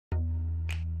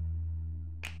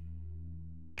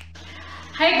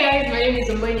Hi guys, my name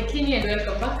is Kenyan and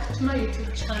welcome back to my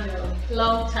YouTube channel.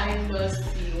 Long time no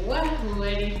see.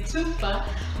 Tupa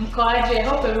mkoaje? I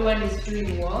hope everyone is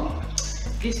doing well.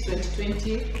 This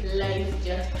 2020 life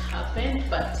just happened,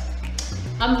 but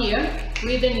I'm here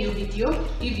with a new video.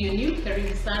 If you're new,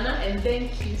 karibu sana, and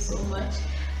thank you so much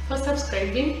for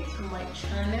subscribing to my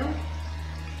channel.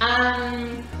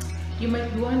 You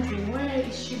might be wondering, where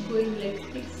is she going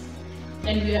like this?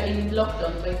 And we are in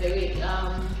lockdown, by the way,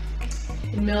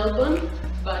 in Melbourne,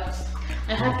 but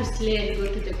I had to slay and go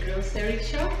to the grocery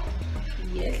shop.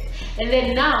 Yes, and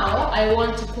then now I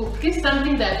want to cook. This is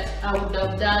something that I would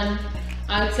have done.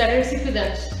 It's a recipe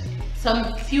that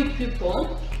some few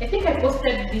people, I think I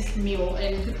posted this meal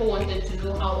and people wanted to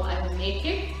know how I make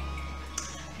it,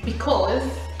 because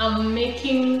I'm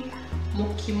making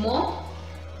Mukimo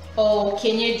or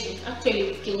kienyeji.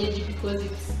 Actually kienyeji because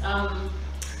it's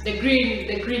the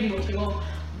green Mukimo,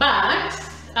 but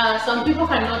some people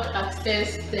cannot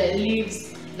access the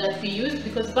leaves that we use,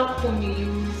 because back home we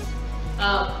use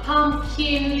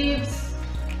pumpkin leaves,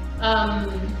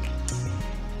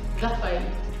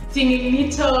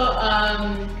 tinginito,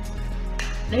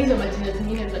 na hizo majina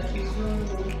zingine za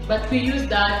kizungu, but we use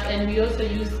that, and we also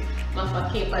use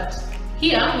mafake. But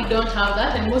here we don't have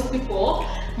that, and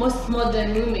most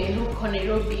modern women who call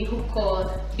Nairobi, who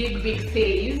call big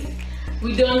cities,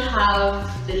 we don't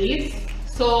have the leaves.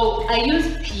 So I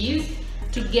use peas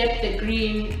to get the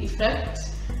green effect.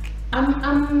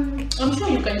 I'm sure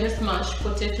you can just mash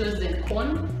potatoes and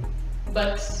corn,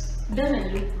 but it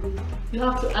doesn't look good. You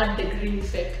have to add the green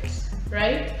effect,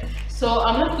 right? So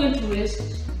I'm not going to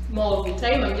waste more of the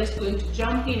time. I'm just going to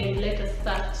jump in and let us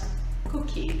start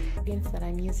cooking. Ingredients that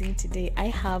I'm using today: I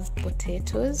have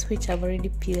potatoes, which I've already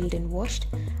peeled and washed.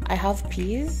 I have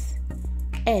peas,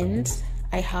 and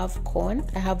I have corn.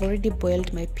 I have already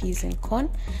boiled my peas and corn.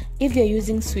 If you're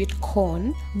using sweet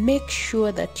corn, make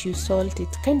sure that you salt it,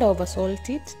 kind of over salt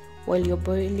it while you're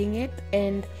boiling it.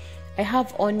 And I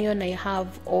have onion, I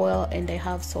have oil, and I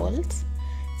have salt.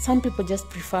 Some people just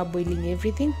prefer boiling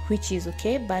everything, which is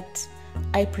okay, but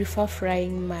I prefer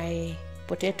frying my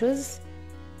potatoes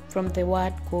from the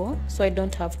word go, so I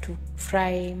don't have to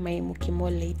fry my mukimo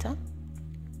later.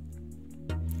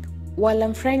 While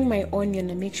I'm frying my onion,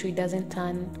 I make sure it doesn't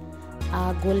turn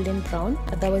golden brown,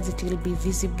 otherwise it will be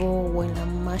visible when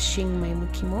I'm mashing my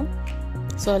mukimo.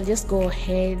 So I'll just go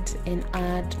ahead and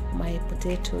add my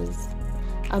potatoes.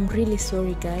 I'm really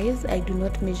sorry guys, I do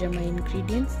not measure my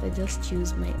ingredients, I just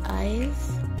use my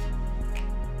eyes.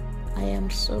 I am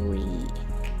sorry.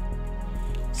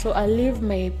 So I'll leave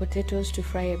my potatoes to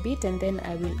fry a bit, and then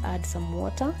I will add some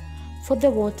water. For the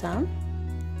water,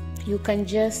 you can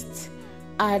just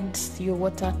add your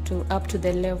water to up to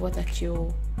the level that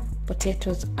your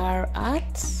potatoes are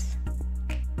at,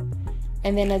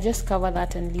 and then I just cover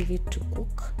that and leave it to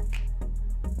cook.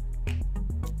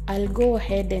 I'll go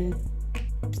ahead and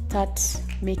start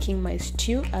making my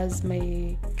stew as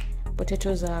my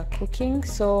potatoes are cooking.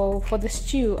 So for the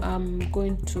stew, I'm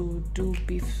going to do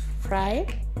beef fry.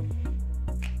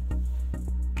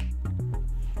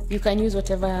 You can use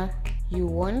whatever you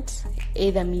want,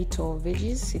 either meat or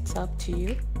veggies, it's up to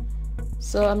you.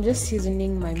 So I'm just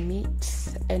seasoning my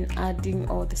meat and adding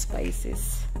all the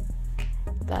spices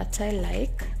that I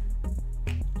like.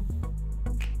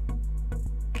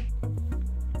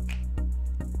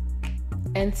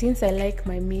 And since I like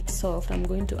my meat soft, I'm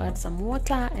going to add some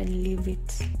water and leave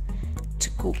it to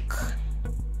cook.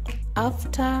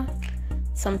 After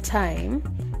some time,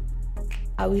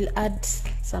 I will add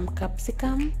some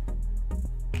capsicum,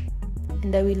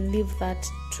 and I will leave that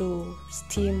to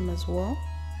steam as well.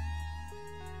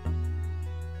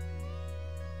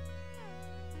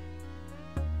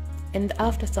 And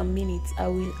after some minutes, I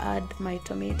will add my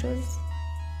tomatoes,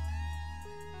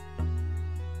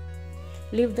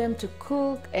 leave them to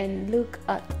cook, and look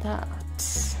at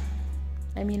that.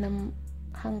 I mean, I'm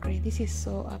hungry. This is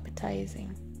so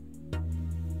appetizing.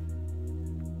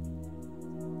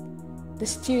 The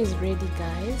stew is ready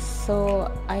guys,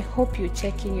 so I hope you're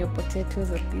checking your potatoes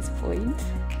at this point.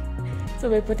 So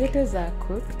my potatoes are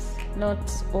cooked, not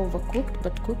overcooked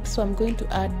but cooked. So I'm going to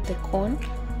add the corn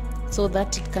so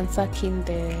that it can suck in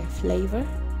the flavor,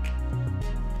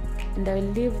 and I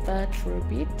will leave that for a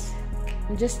bit.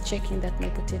 I'm just checking that my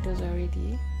potatoes are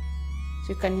ready,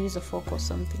 so you can use a fork or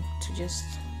something to just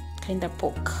kind of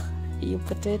poke your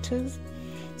potatoes.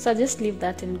 So I'll just leave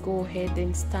that and go ahead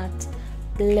and start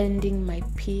blending my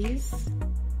peas.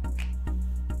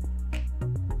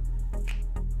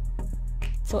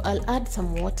 So I'll add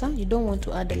some water. You don't want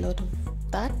to add a lot of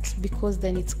that because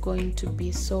then it's going to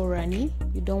be so runny.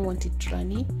 You don't want it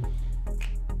runny.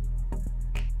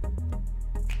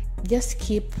 just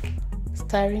keep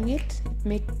stirring it. It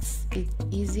makes it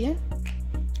easier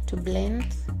to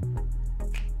blend.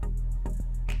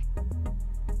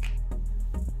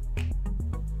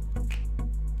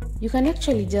 You can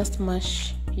actually just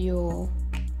mash your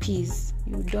peas,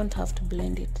 you don't have to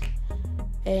blend it.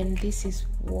 And this is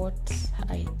what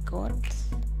I got.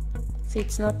 See,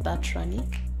 it's not that runny.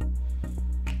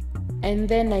 And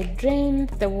then I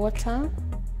drained the water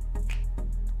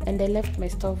and I left my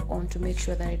stove on to make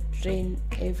sure that I drain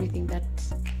everything, that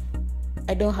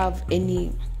I don't have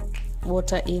any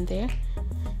water in there.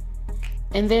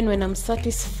 And then when I'm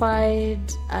satisfied,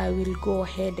 I will go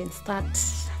ahead and start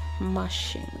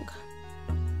mashing.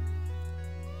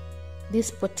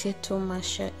 This potato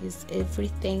masher is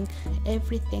everything.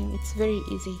 It's very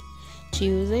easy to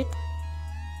use it.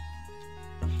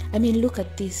 I mean, look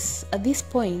at this. At this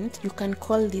point, you can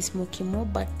call this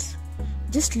mukimo, but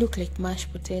just look like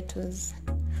mashed potatoes.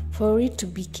 For it to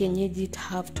be kienyeji, it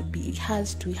has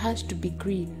to be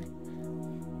green.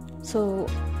 So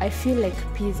I feel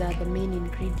like peas are the main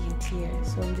ingredient here.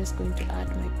 So I'm just going to add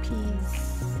my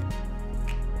peas.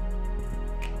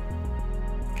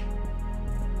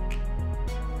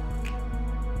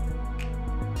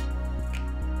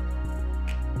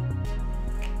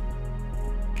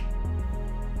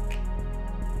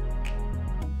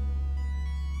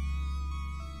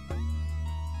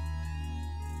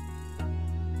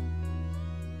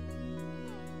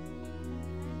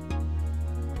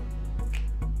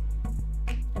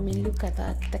 I mean, look at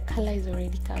that, the color is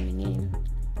already coming in,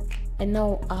 and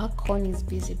now our corn is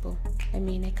visible. I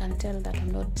mean, I can tell that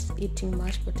I'm not eating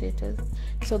mashed potatoes.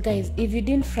 So guys, if you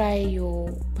didn't fry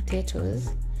your potatoes,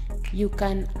 you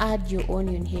can add your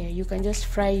onion here. You can just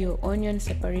fry your onion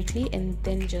separately and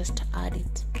then just add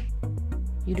it.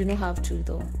 You do not have to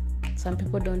though. Some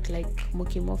people don't like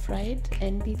mukimo fried,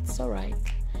 and it's alright.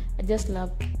 I just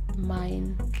love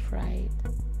mine fried.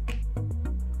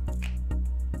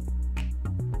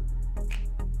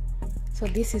 So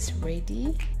this is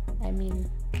ready. I mean,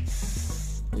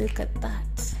 look at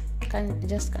that.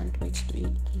 Just can't wait to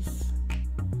eat this.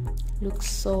 Looks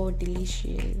so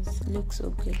delicious. Looks so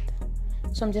good.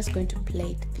 So I'm just going to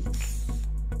plate this.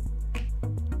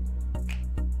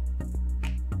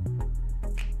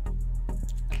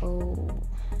 Oh,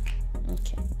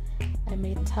 okay. I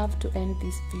might have to end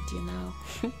this video now.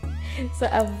 So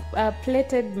I've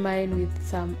plated mine with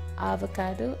some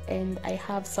avocado, and I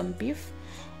have some beef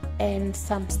and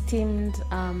some steamed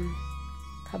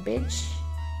cabbage.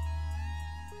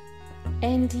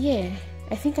 And yeah,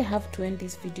 I think I have to end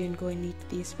this video and go and eat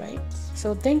this, right?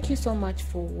 So thank you so much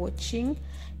for watching.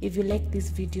 If you like this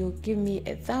video, give me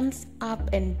a thumbs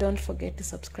up and don't forget to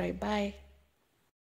subscribe. Bye.